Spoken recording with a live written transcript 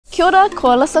Kia ora, ko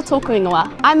Alyssa tōku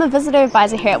ingoa. I'm a visitor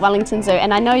advisor here at Wellington Zoo,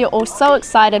 and I know you're all so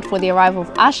excited for the arrival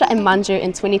of Asha and Manju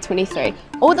in 2023.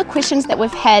 All the questions that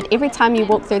we've had every time you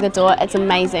walk through the door, it's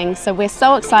amazing, so we're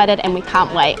so excited and we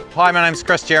can't wait. Hi, my name's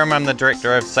Chris Jeremy. I'm the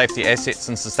Director of Safety Assets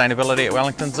and Sustainability at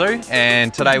Wellington Zoo,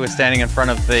 and today we're standing in front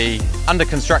of the under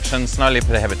construction Snow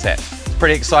Leopard habitat. It's a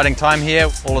pretty exciting time here.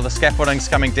 All of the scaffolding's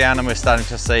coming down and we're starting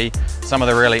to see some of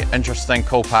the really interesting,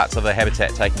 cool parts of the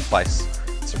habitat taking place.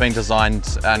 It's been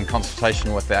designed in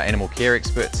consultation with our animal care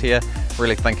experts here,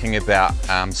 really thinking about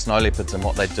snow leopards and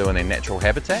what they do in their natural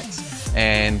habitats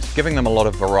and giving them a lot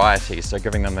of variety, so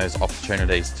giving them those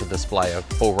opportunities to display a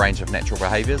full range of natural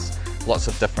behaviours, lots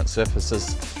of different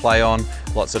surfaces to play on,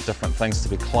 lots of different things to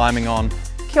be climbing on.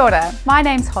 Kia ora, my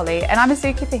name's Holly and I'm a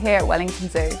zookeeper here at Wellington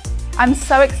Zoo. I'm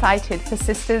so excited for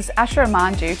sisters Asha and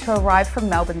Manju to arrive from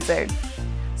Melbourne Zoo.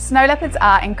 Snow leopards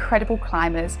are incredible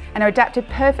climbers and are adapted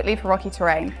perfectly for rocky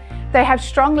terrain. They have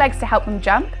strong legs to help them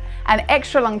jump and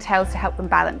extra long tails to help them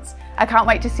balance. I can't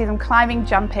wait to see them climbing,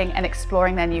 jumping and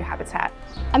exploring their new habitat.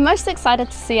 I'm most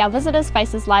excited to see our visitors'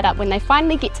 faces light up when they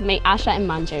finally get to meet Asha and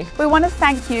Manju. We want to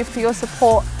thank you for your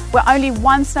support. We're only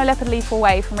one snow leopard leaf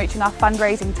away from reaching our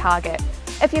fundraising target.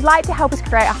 If you'd like to help us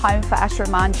create a home for Asha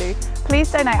and Manju,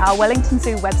 please donate our Wellington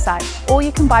Zoo website, or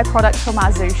you can buy products from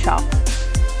our zoo shop.